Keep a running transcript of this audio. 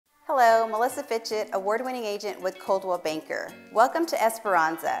Hello, Melisa Fitchett, award-winning agent with Coldwell Banker. Welcome to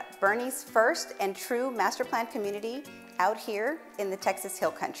Esperanza, Bernie's first and true master plan community out here in the Texas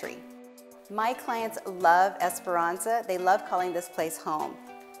Hill Country. My clients love Esperanza. They love calling this place home.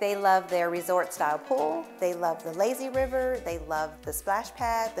 They love their resort-style pool, they love the lazy river, they love the splash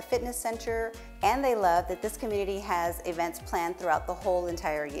pad, the fitness center, and they love that this community has events planned throughout the whole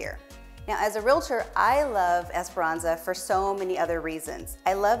entire year. Now, as a realtor, I love Esperanza for so many other reasons.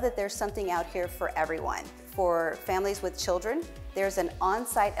 I love that there's something out here for everyone. For families with children, there's an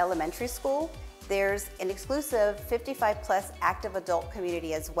on-site elementary school. There's an exclusive 55+ active adult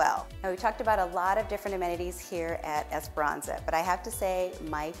community as well. Now, we talked about a lot of different amenities here at Esperanza, but I have to say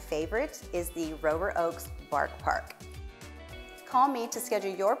my favorite is the Rover Oaks Bark Park. Call me to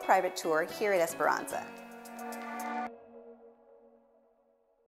schedule your private tour here at Esperanza.